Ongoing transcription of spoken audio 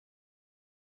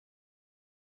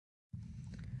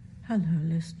Hello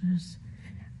listeners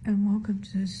and welcome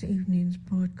to this evening's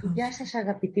broadcast. Γεια σας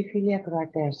αγαπητοί φίλοι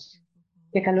ακροατές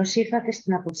και καλώς ήρθατε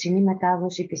στην απόψινή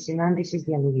μετάδοση της συνάντησης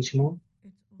Διαλογισμού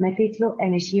με τίτλο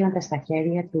 «Ενισχύοντας τα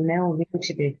χέρια του Νέου Ομίλου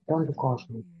Εξυπηρετητών του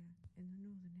κόσμου».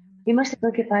 Είμαστε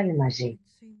εδώ και πάλι μαζί.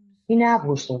 Είναι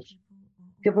Αύγουστος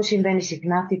και όπως συμβαίνει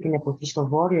συχνά αυτή την εποχή στο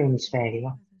βόρειο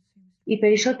ημισφαίριο, οι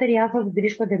περισσότεροι άνθρωποι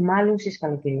βρίσκονται μάλλον στις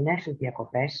καλοκαιρινές τους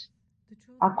διακοπές,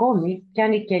 ακόμη κι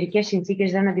αν οι καιρικές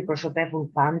συνθήκες δεν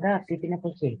αντιπροσωπεύουν πάντα αυτή την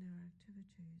εποχή.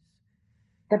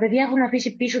 Τα παιδιά έχουν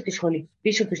αφήσει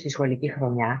πίσω τους τη σχολική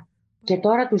χρονιά και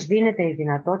τώρα τους δίνεται η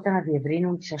δυνατότητα να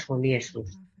διευρύνουν τις ασχολίες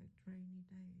τους.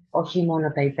 Όχι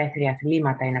μόνο τα υπαίθρια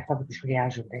αθλήματα είναι αυτά που τους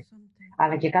χρειάζονται,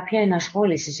 αλλά και κάποια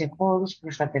ενασχόληση σε χώρους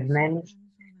προστατευμένους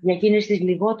για εκείνες τις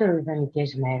λιγότερο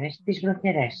ιδανικές μέρες, τις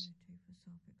βροχερές.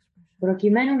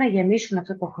 Προκειμένου να γεμίσουν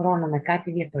αυτό το χρόνο με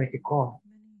κάτι διαφορετικό,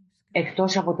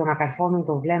 εκτός από το να καρφώνουν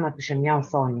το βλέμμα τους σε μια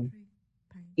οθόνη,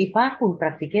 υπάρχουν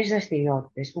πρακτικές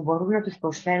δραστηριότητες που μπορούν να τους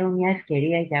προσφέρουν μια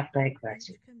ευκαιρία για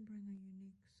αυτοέκφραση.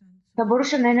 Θα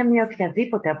μπορούσε να είναι μια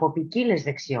οποιαδήποτε από ποικίλες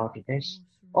δεξιότητες,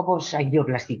 όπως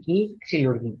αγγειοπλαστική,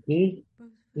 ξυλουργική,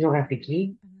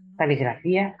 ζωγραφική,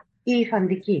 καλλιγραφία ή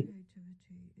υφαντική,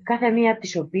 κάθε μία από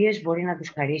τις οποίες μπορεί να τους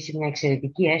χαρίσει μια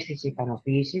εξαιρετική αίσθηση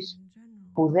ικανοποίησης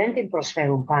που δεν την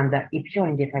προσφέρουν πάντα οι πιο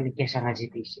εγκεφαλικές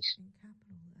αναζητήσεις.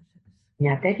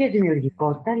 Μια τέτοια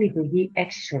δημιουργικότητα λειτουργεί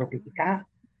εξισορροπητικά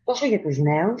τόσο για τους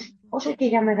νέους όσο και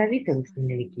για μεγαλύτερους στην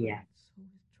ηλικία.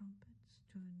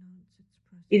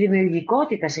 Η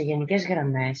δημιουργικότητα σε γενικές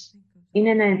γραμμές είναι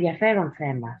ένα ενδιαφέρον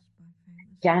θέμα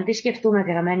και αν τη σκεφτούμε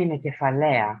γραμμένη με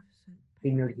κεφαλαία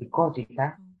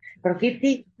δημιουργικότητα,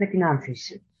 προκύπτει με την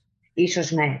άνθηση.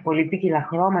 Ίσως με πολυπίκυλα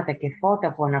χρώματα και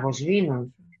φώτα που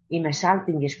αναβοσβήνουν ή με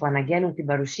σάλπιγγες που αναγγέλουν την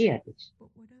παρουσία της.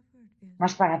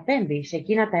 Μας παραπέμπει σε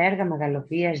εκείνα τα έργα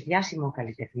μεγαλοποιίας διάσημων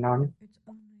καλλιτεχνών,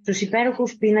 στους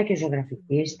υπέροχους πίνακες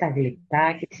ζωγραφικής, τα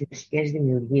γλυπτά και τις μουσικές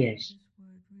δημιουργίες.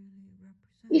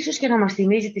 Ίσως και να μας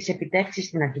θυμίζει τις επιτεύξεις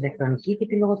στην αρχιτεκτονική και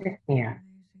τη λογοτεχνία.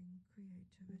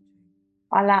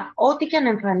 Αλλά ό,τι και αν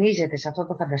εμφανίζεται σε αυτό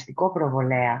το φανταστικό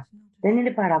προβολέα, δεν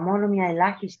είναι παρά μόνο μια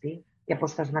ελάχιστη και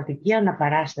αποσπασματική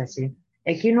αναπαράσταση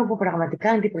εκείνου που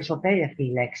πραγματικά αντιπροσωπεύει αυτή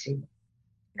η λέξη,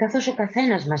 καθώς ο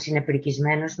καθένας μας είναι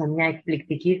πρικισμένος με μια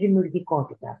εκπληκτική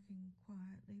δημιουργικότητα.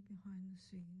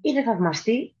 Είναι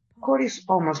θαυμαστή, χωρίς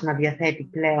όμως να διαθέτει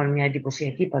πλέον μια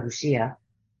εντυπωσιακή παρουσία,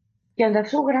 και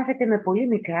ανταυτού γράφεται με πολύ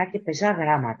μικρά και πεζά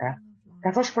γράμματα,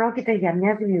 καθώς πρόκειται για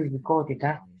μια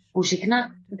δημιουργικότητα που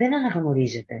συχνά δεν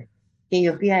αναγνωρίζεται και η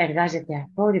οποία εργάζεται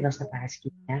αθόρυβα στα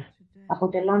παρασκήνια,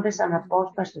 αποτελώντας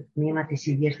αναπόσπαστο τμήμα της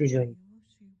ίδιας της ζωής.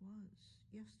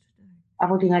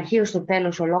 Από την αρχή ως το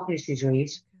τέλος ολόκληρης της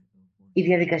ζωής, η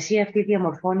διαδικασία αυτή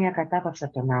διαμορφώνει ακατάπαυστα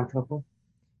τον άνθρωπο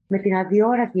με την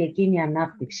αδιόρατη εκείνη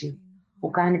ανάπτυξη που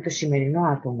κάνει το σημερινό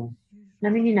άτομο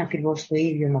να μην είναι ακριβώς το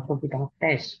ίδιο με αυτό που ήταν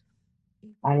χθες,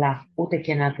 αλλά ούτε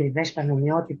και ένα ακριβές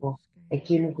πανομοιότυπο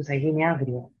εκείνου που θα γίνει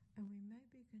αύριο.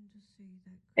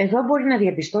 Εδώ μπορεί να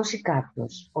διαπιστώσει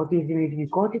κάποιος ότι η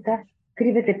δημιουργικότητα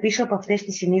κρύβεται πίσω από αυτές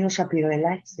τις συνήθως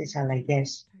απειροελάχιστες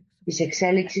αλλαγές της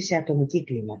εξέλιξης σε ατομική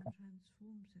κλίμακα.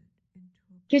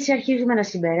 Και έτσι αρχίζουμε να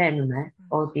συμπεραίνουμε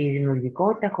ότι η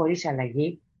δημιουργικότητα χωρίς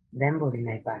αλλαγή δεν μπορεί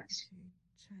να υπάρξει.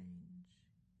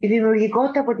 Η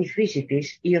δημιουργικότητα από τη φύση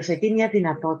της υιοθετεί μια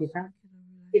δυνατότητα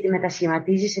και τη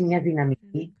μετασχηματίζει σε μια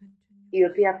δυναμική η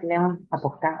οποία πλέον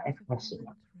αποκτά έκφραση.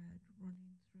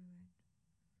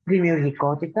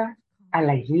 Δημιουργικότητα,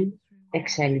 αλλαγή,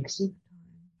 εξέλιξη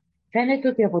φαίνεται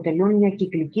ότι αποτελούν μια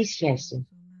κυκλική σχέση,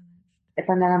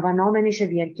 επαναλαμβανόμενη σε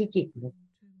διαρκή κύκλο,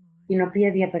 την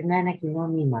οποία διαπερνά ένα κοινό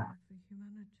νήμα.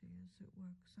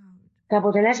 Τα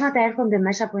αποτελέσματα έρχονται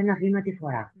μέσα από ένα βήμα τη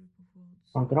φορά,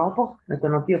 τον τρόπο με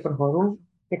τον οποίο προχωρούν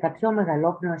και τα πιο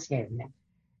μεγαλόπνοα σχέδια.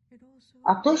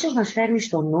 Αυτό ίσως μας φέρνει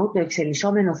στο νου το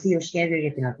εξελισσόμενο θείο σχέδιο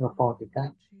για την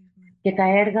ανθρωπότητα και τα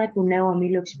έργα του Νέου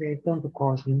Ομίλου Εξυπηρετητών του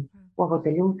κόσμου που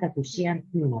αποτελούν κατ' ουσίαν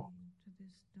τμήμα.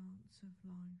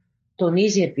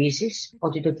 Τονίζει επίσης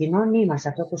ότι το κοινό νήμα σε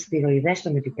αυτό το σπυροειδές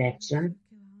των επιτεύξεων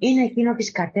είναι εκείνο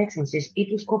της κατεύθυνσης ή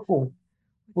του σκοπού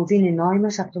που δίνει νόημα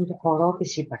σε αυτόν τον χορό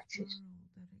της ύπαρξης.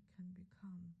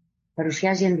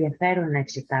 Παρουσιάζει ενδιαφέρον να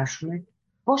εξετάσουμε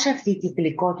πώς αυτή η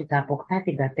κυκλικότητα αποκτά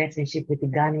την κατεύθυνση που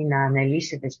την κάνει να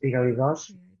ανελύσσεται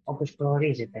σπυροειδώς όπως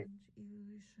προορίζεται.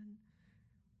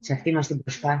 Σε αυτή μας την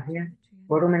προσπάθεια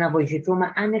μπορούμε να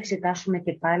βοηθηθούμε αν εξετάσουμε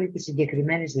και πάλι τις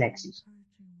συγκεκριμένες λέξεις.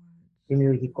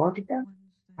 Δημιουργικότητα,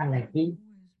 αλλαγή,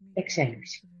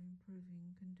 εξέλιξη.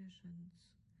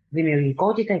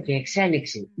 Δημιουργικότητα και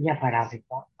εξέλιξη, για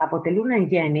παράδειγμα, αποτελούν εν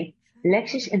γέννη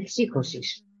λέξεις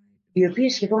εμψύχωσης, οι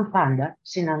οποίες σχεδόν πάντα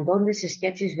συναντώνται σε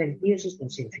σκέψεις βελτίωσης των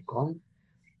συνθηκών,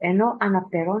 ενώ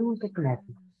αναπτερώνουν το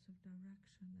πνεύμα.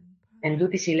 Εν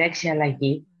τούτοις η λέξη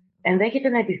αλλαγή ενδέχεται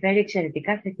να επιφέρει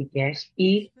εξαιρετικά θετικές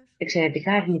ή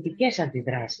εξαιρετικά αρνητικές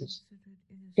αντιδράσεις.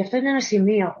 Και αυτό είναι ένα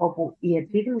σημείο όπου η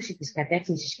επίγνωση της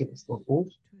κατεύθυνσης και του σκοπού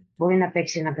μπορεί να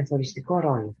παίξει ένα καθοριστικό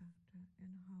ρόλο.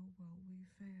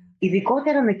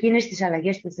 Ειδικότερα με εκείνες τις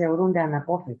αλλαγές που θεωρούνται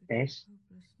αναπόφευκτες,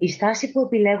 η στάση που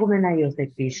επιλέγουμε να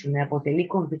υιοθετήσουμε αποτελεί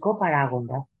κομβικό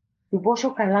παράγοντα του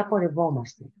πόσο καλά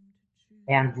πορευόμαστε,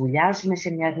 εάν βουλιάζουμε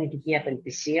σε μια αρνητική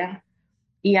απελπισία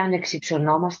ή αν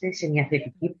εξυψωνόμαστε σε μια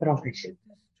θετική πρόθεση.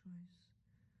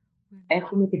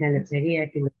 Έχουμε την ελευθερία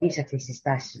επιλογής αυτής της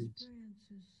στάσης μας.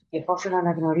 Και εφόσον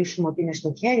αναγνωρίσουμε ότι είναι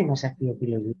στο χέρι μας αυτή η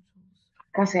επιλογή,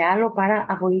 κάθε άλλο παρά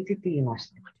αβοήθητοι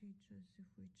είμαστε.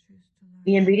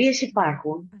 Οι εμπειρίες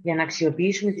υπάρχουν για να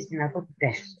αξιοποιήσουμε τις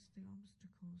δυνατότητές τους.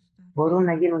 Μπορούν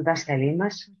να γίνουν δάσκαλοι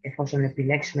μας, εφόσον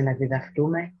επιλέξουμε να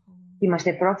διδαχτούμε, και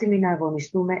είμαστε πρόθυμοι να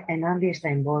αγωνιστούμε ενάντια στα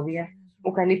εμπόδια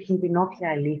που καλύπτουν την όποια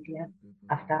αλήθεια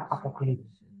αυτά αποκλείουν.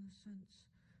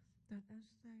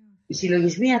 Οι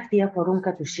συλλογισμοί αυτοί αφορούν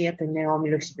κατ' ουσία τον Νέο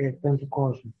Όμιλο Εξυπηρετητών του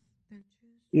κόσμου,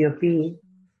 οι οποίοι,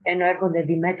 ενώ έρχονται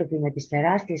αντιμέτωποι με τις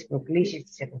τεράστιες προκλήσεις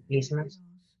της εποχής μας,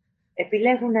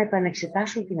 επιλέγουν να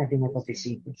επανεξετάσουν την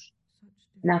αντιμετώπιση τους,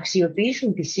 να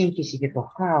αξιοποιήσουν τη σύγχυση και το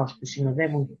χάος που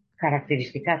συνοδεύουν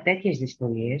χαρακτηριστικά τέτοιες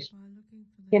δυσκολίες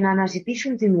και να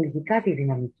αναζητήσουν δημιουργικά τη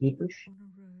δυναμική τους,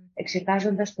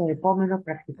 εξετάζοντας το επόμενο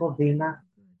πρακτικό βήμα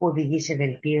που οδηγεί σε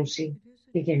βελτίωση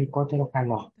και γενικότερο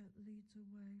καλό.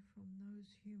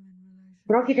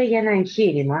 Πρόκειται για ένα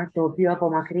εγχείρημα το οποίο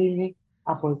απομακρύνει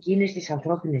από εκείνες τις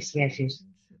ανθρώπινες σχέσεις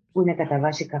που είναι κατά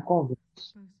βάση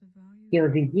κακόβουλες και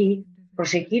οδηγεί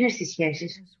προς εκείνες τις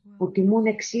σχέσεις που τιμούν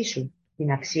εξίσου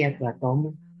την αξία του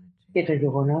ατόμου και το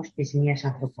γεγονός της μίας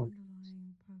ανθρωπότητας.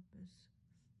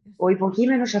 Ο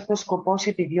υποκείμενος αυτός σκοπός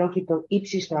επιδιώκει το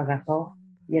ύψιστο αγαθό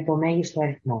για το μέγιστο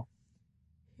αριθμό.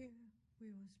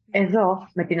 Εδώ,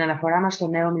 με την αναφορά μας στο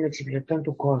Νέο Όμιλο Εξυπηρετητών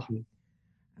του κόσμου,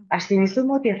 ας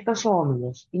θυμηθούμε ότι αυτός ο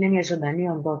όμιλος είναι μια ζωντανή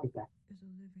οντότητα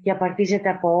και απαρτίζεται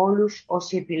από όλους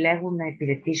όσοι επιλέγουν να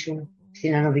υπηρετήσουν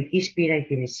στην ανωδική σπήρα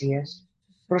υπηρεσίας,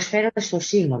 προσφέροντας το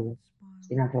σύνολο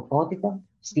στην ανθρωπότητα,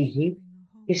 στη γη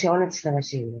και σε όλα τις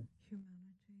θαλασσίδια.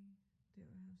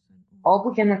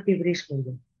 Όπου και αν αυτοί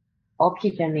βρίσκονται,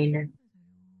 όποιοι κι αν είναι,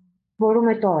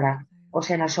 μπορούμε τώρα, ως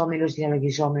ένας όμιλος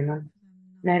διαλογιζόμενων,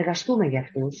 να εργαστούμε για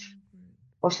αυτούς,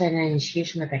 ώστε να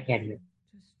ενισχύσουμε τα χέρια.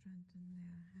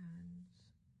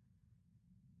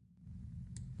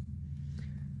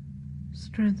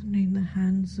 Strengthening the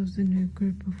hands of the new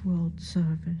group of world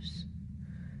service.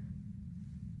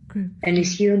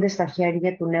 Ενισχύοντας τα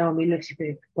χέρια του Νέου Ομίλου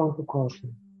Εξυπηρετητών του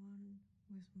κόσμου.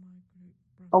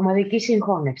 Ομαδική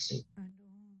συγχώνευση.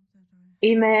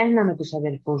 Είμαι ένα με τους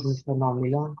αδελφούς μου στον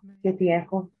Όμιλο και ό,τι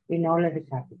έχω είναι όλα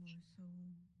δικά τους.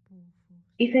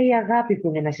 Ήθε η αγάπη που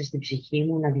είναι μέσα στην ψυχή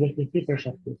μου να διαχειριστεί προς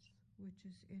αυτούς.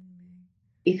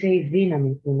 Ήθε η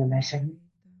δύναμη που είναι μέσα μου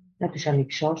να τους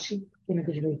ανυψώσει και να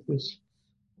τους βοηθήσει.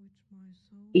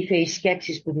 Ήθε οι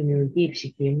σκέψεις που δημιουργεί η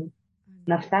ψυχή μου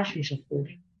να φτάσουν σε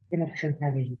αυτούς και να τους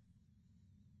ενθαρρύνουν.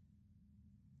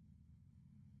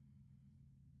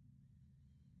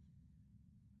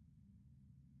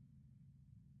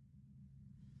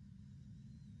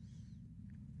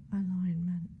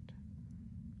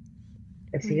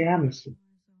 Ευθυγράμμιση.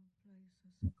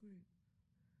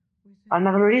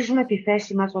 Αναγνωρίζουμε τη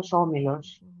θέση μας ως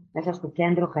όμιλος μέσα στο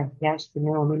κέντρο καρδιάς του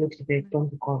Νέου Ομίλου Εξυπηρετητών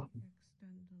του κόσμου.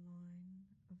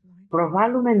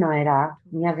 Προβάλλουμε νοερά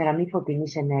μια γραμμή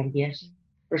φωτεινής ενέργειας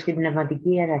προς την πνευματική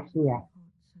ιεραρχία,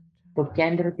 το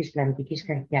κέντρο της πλανητικής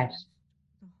καρδιάς,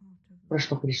 προς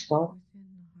τον Χριστό,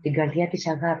 την καρδιά της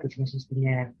αγάπης μέσα στην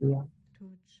ιεραρχία,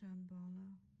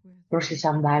 προς τη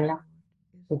Σαμπάλα,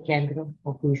 το κέντρο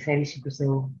όπου η θέληση του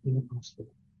Θεού είναι γνωστή.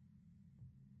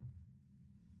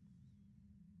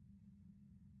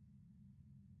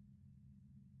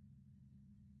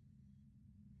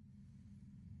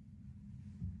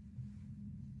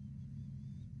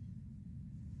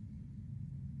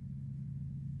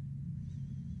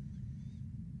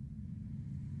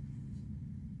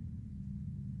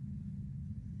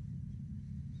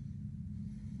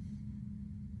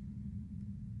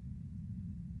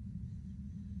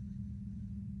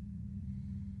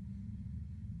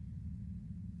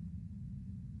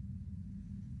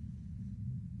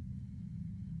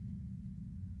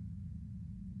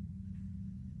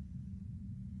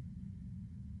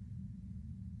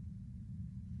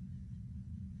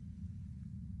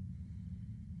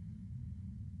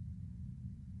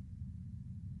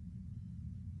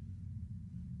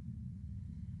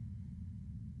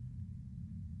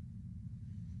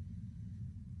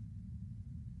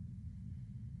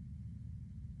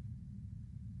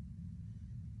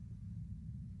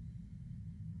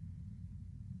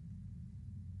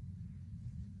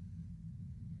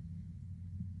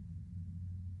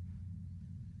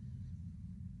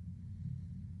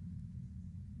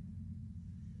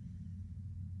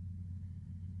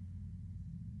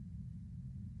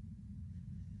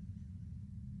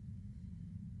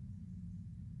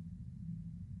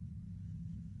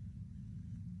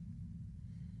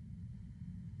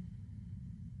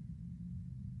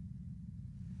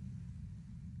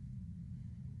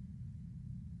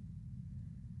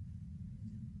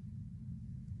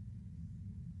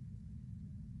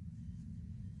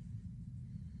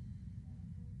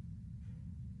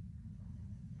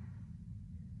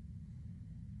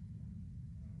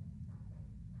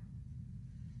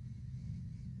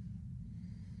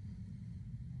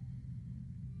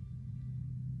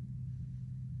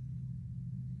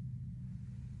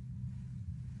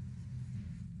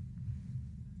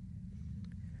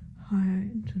 higher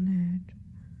internet.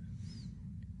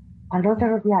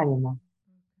 Ανώτερο διάλειμμα.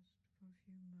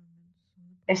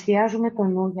 Εστιάζουμε το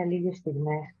νου για λίγες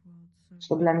στιγμές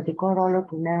στον πλανητικό ρόλο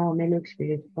του Νέου Ομίλου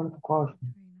Εξυπηρετητών του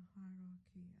κόσμου,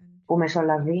 που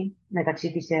μεσολαβεί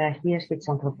μεταξύ της ιεραρχίας και της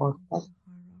ανθρωπότητας,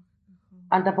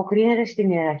 ανταποκρίνεται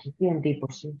στην ιεραρχική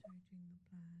εντύπωση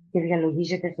και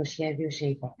διαλογίζεται το σχέδιο σε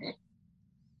ύπαρξη.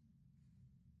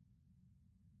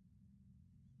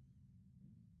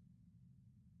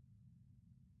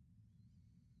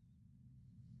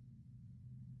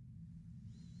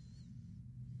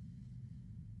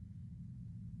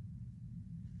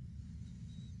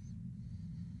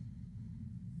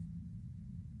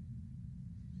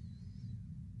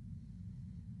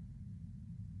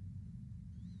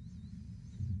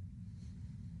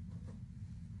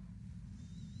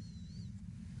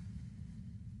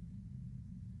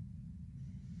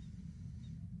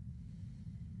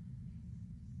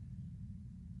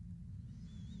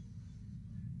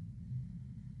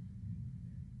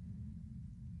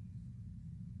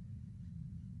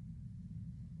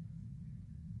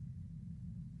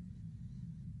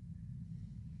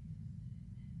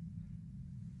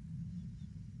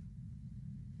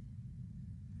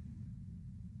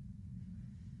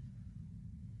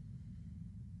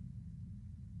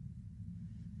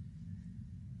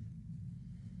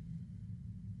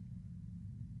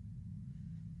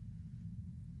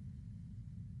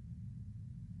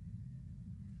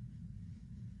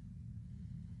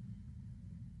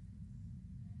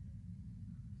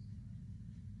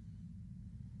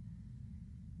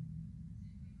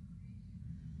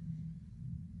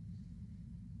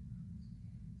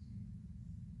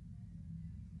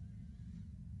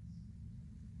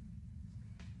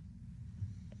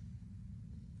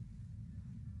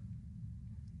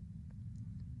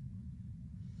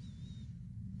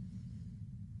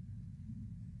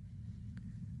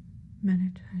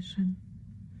 Meditation.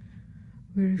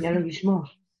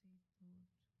 Διαλογισμός.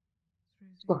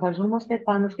 Στοχαζόμαστε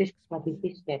πάνω στη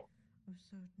συστηματική σκέψη.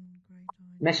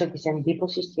 Μέσω της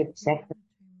εντύπωσης και της έκφρασης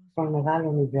των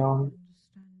μεγάλων ιδεών,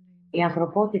 η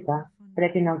ανθρωπότητα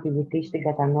πρέπει να οδηγηθεί στην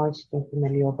κατανόηση των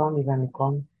θεμελιωδών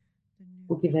ιδανικών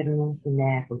που κυβερνούν τη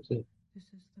νέα εποχή.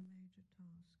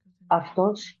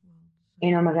 Αυτός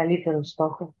είναι ο μεγαλύτερος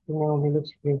στόχος του Νέου Ομίλου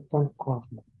Εξυπηρετητών του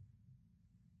κόσμου.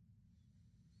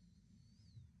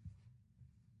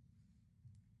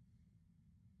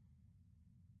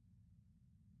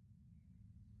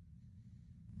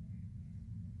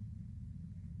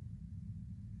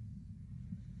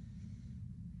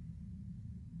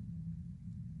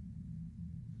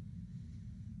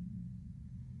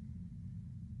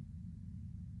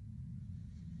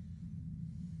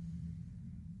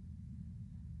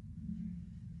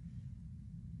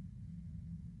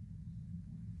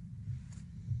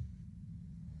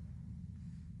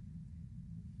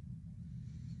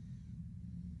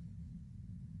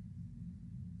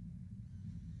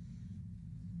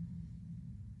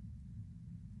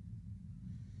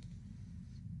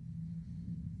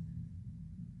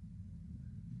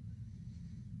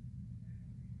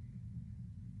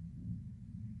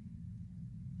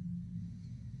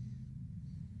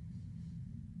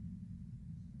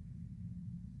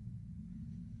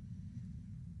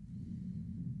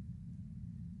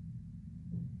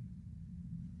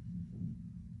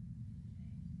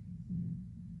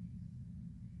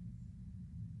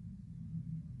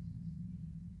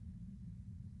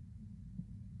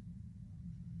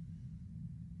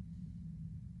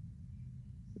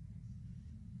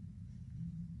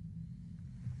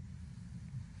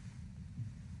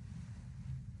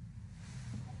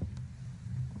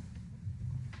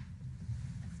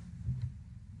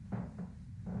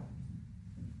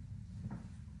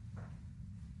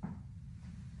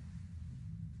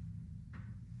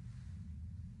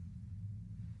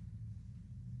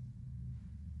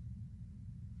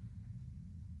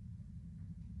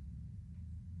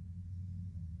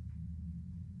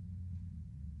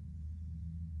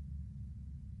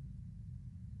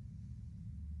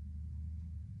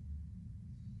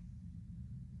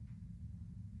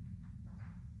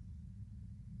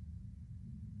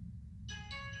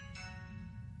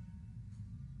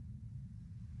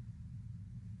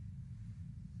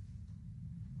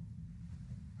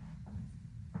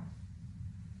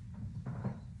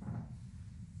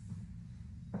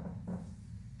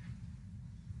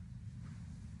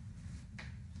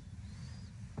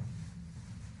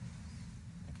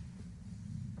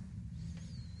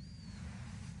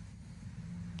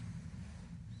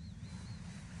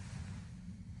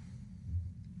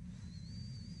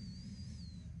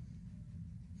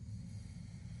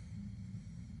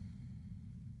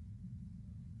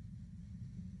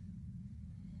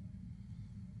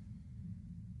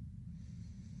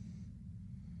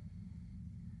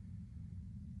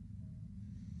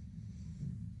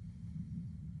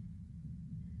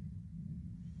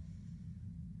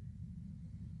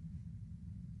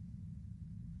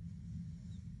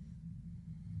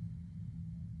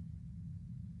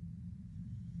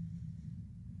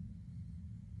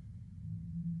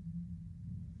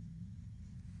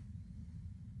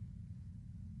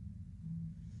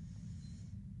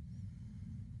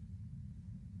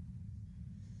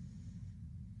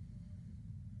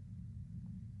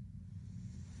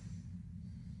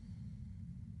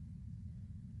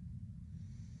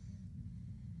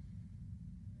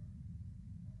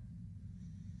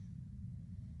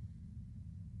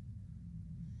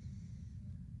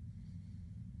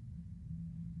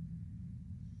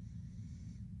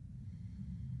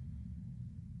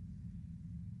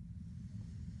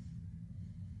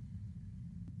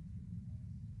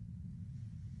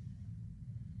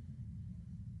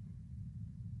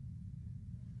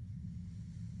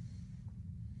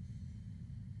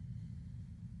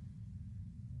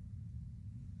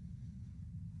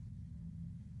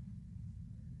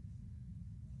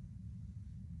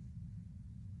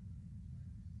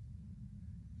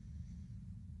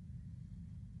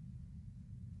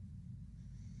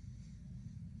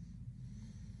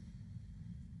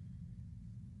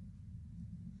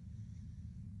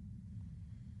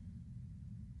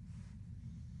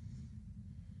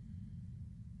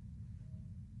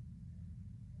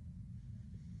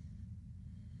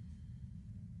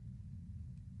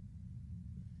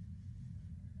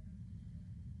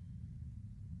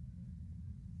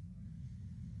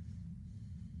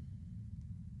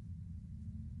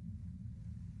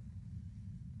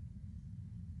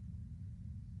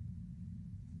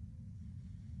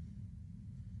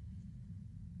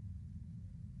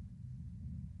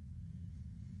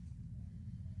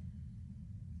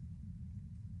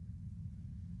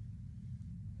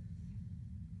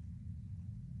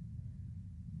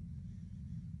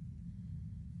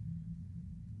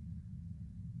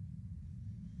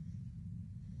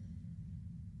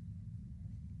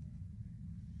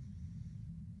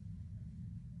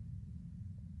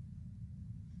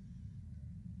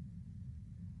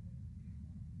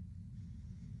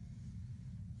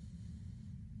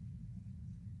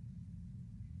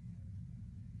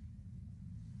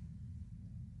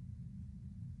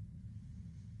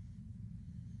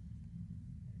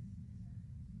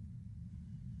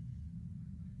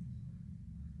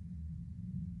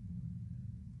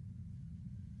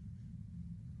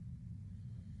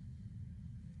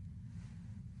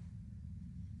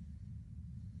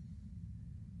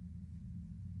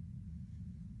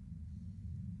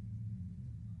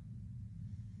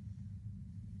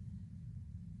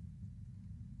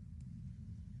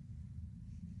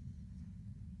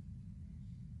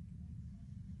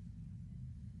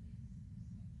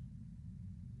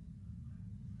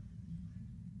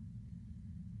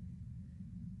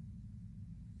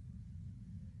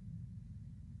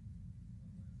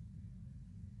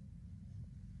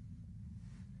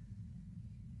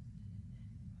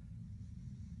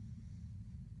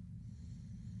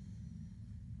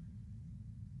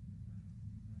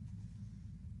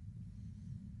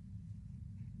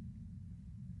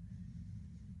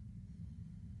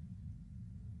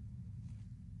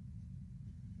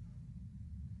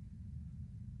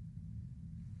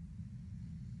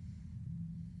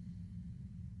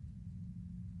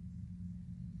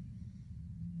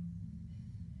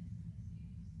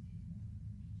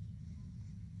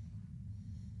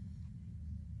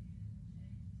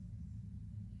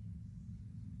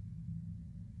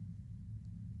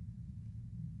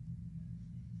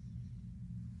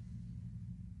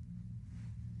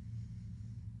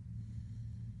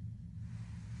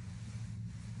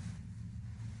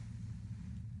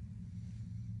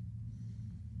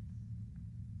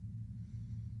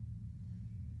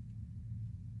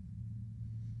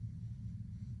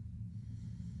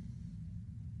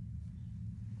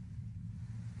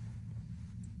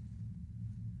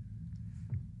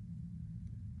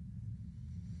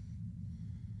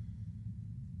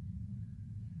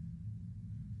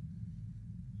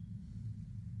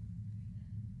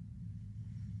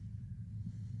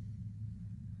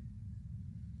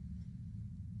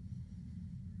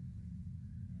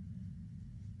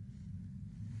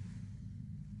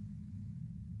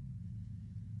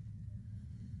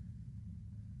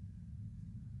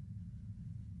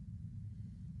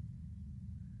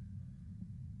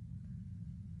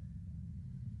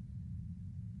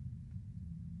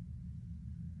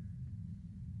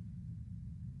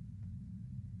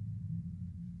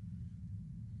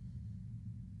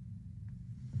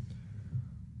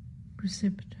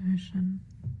 Precipitation.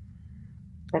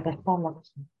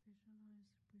 Καταστάλαξη.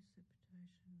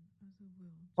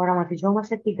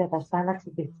 Οραματιζόμαστε την καταστάλαξη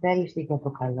της θέλησης για το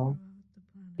καλό,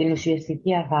 την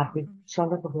ουσιαστική αγάπη σε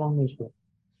όλο το πλανήτη.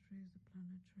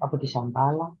 Από τη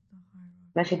Σαμπάλα,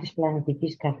 μέσω της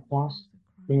πλανητικής καρδιάς,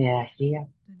 την ιεραρχία,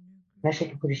 μέσω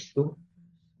του Χριστού,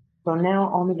 το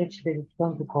νέο όμιλο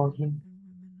εξυπηρετητών του κόσμου,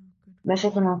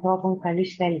 μέσω των ανθρώπων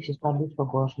καλής θέλησης παντού στον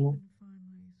κόσμο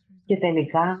και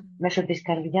τελικά μέσω της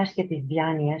καρδιάς και της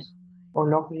διάνοιας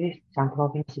ολόκληρης της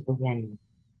ανθρώπινης οικογένειας.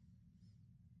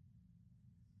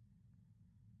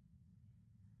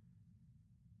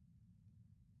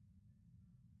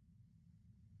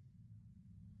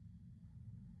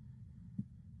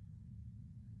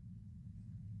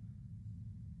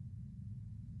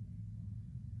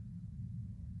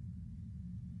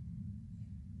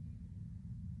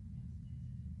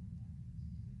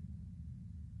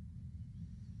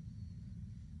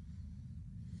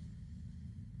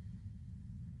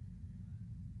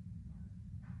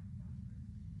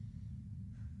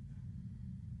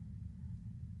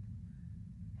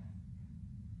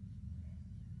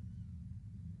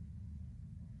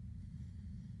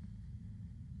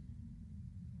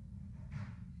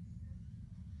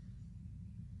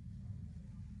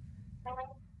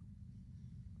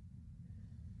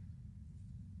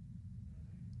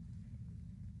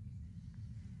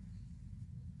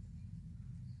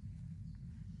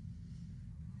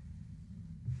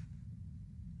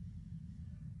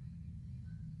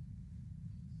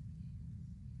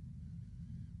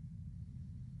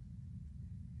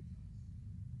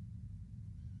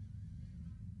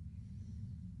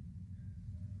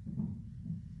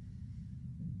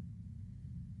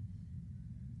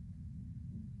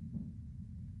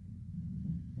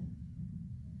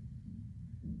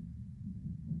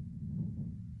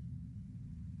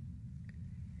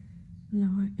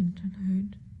 Lower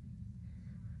interlude.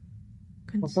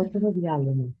 Κατώτερο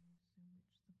διάλειμμα.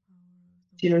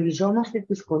 Συλλογιζόμαστε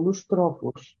τους πολλούς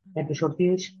τρόπους με τους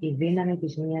οποίους η δύναμη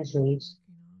της μίας ζωής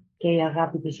και η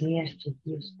αγάπη της μίας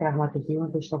ψυχής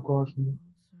πραγματοποιούνται στον κόσμο,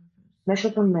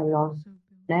 μέσω των μελών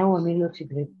νέου ομίλου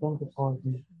εξυπηρετητών του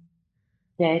κόσμου,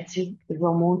 και έτσι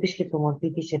δομούν τη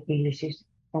σκεπτομορφή της επίλυσης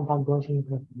των παγκόσμιων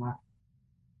προβλημάτων.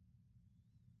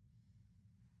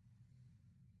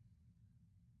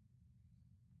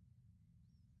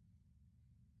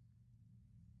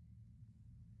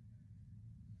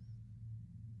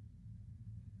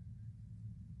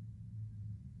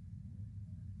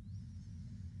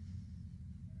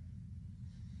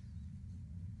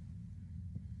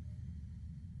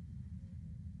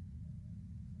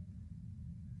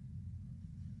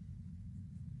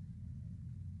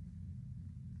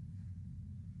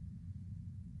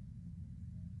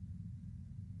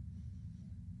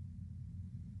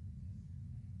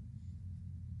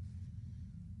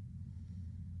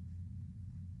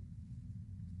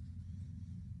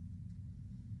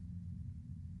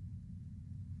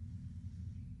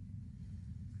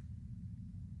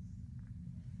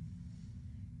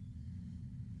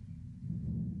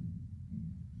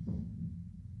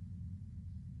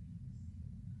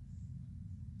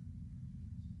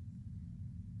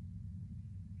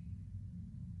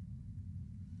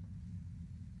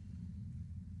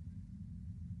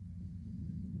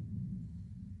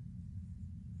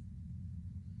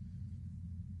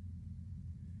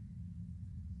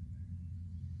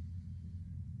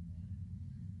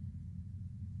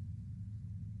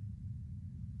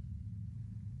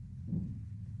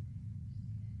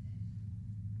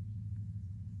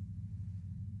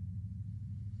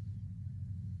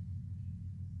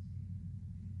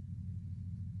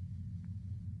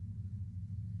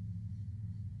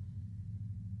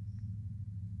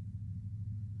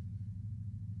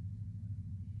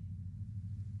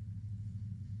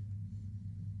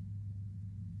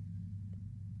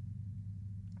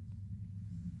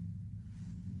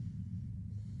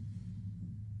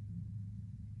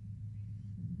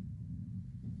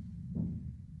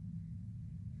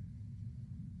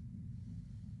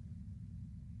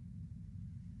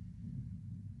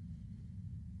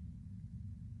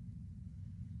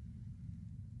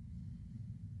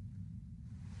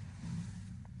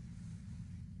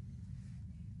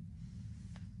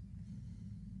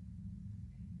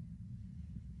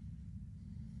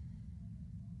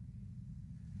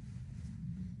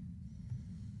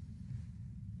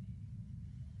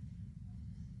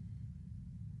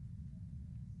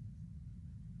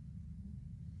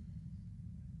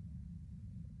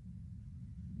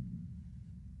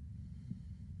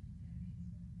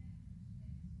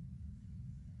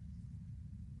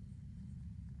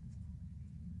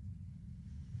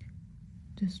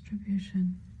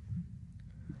 Distribution.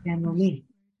 και ανομή.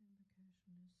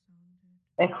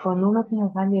 Εκφωνούμε την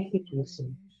μεγάλη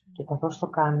επίκληση και καθώς το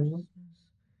κάνουμε,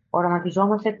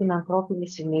 οραματιζόμαστε την ανθρώπινη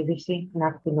συνείδηση να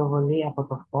ακτινοβολεί από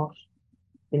το φως,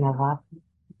 την αγάπη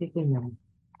και τη δύναμη.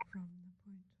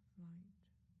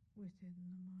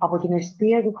 Από την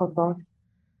αιστεία του φωτός,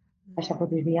 μέσα από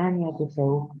τη διάνοια του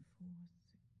Θεού,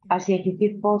 ας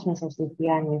διαχυθεί φως μέσα στις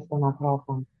διάνοιες των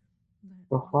ανθρώπων.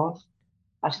 Το φως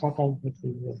ας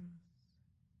καταελθθεί.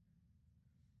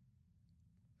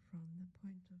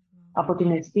 Από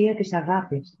την αιστεία της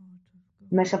αγάπης,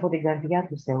 μέσα από την καρδιά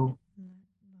του Θεού,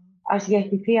 ας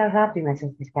διαχυθεί αγάπη μέσα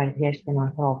στις καρδιές των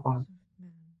ανθρώπων.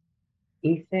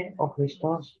 Ήρθε ο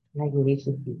Χριστός να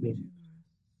γυρίσει στη γη.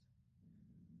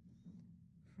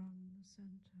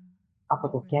 Από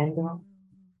το κέντρο,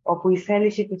 όπου η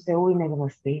θέληση του Θεού είναι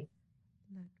γνωστή,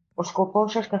 ο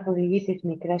σκοπός σας καθοδηγεί τις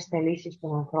μικρές θελήσεις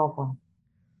των ανθρώπων.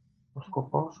 Ο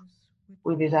σκοπός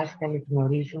που οι διδάσκαλοι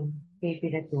γνωρίζουν και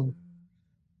υπηρετούν.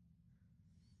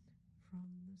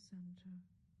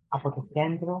 Από το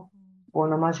κέντρο, που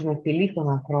ονομάζουμε φυλή των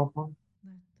ανθρώπων,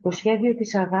 το σχέδιο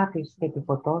της αγάπης και του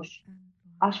φωτός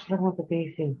ας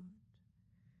πραγματοποιηθεί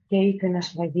και ήρθε να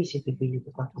σφραγίσει την πύλη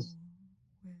του κακού.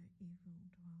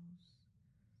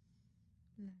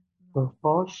 Το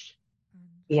φως,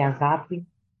 η αγάπη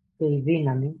και η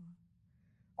δύναμη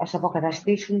ας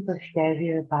αποκαταστήσουν το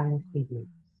σχέδιο επάνω στη γη.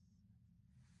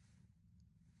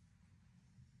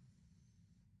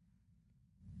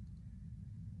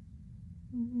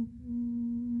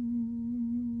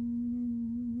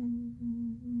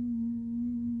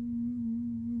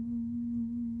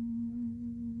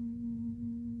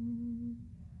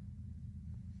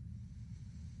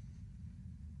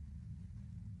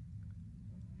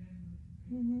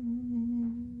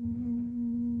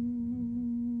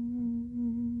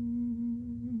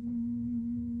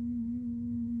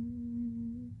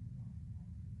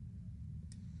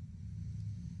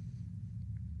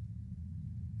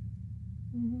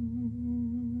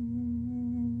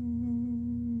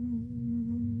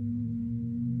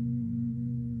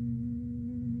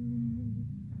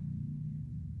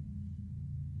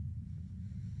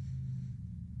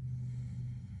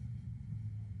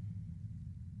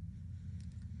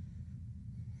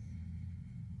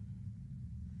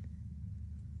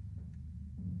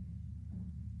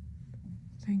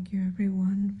 Thank you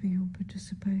everyone for your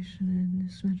participation in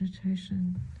this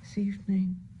meditation this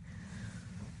evening.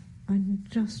 And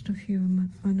just a few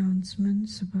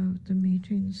announcements about the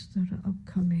meetings that are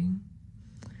upcoming.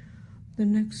 The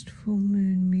next full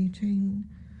moon meeting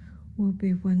will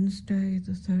be Wednesday,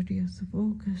 the 30th of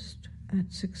August at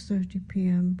 6:30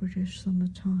 p.m. British Summer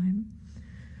Time.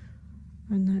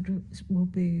 And that will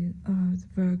be the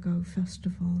Virgo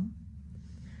Festival.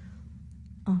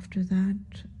 After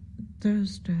that,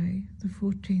 Thursday, the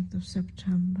 14th of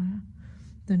September,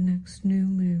 the next new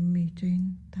moon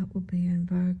meeting, that will be in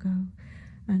Virgo,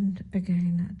 and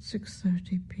again at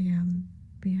 6:30 p.m.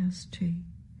 BST.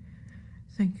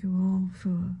 Thank you all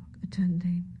for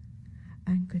attending,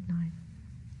 and good night.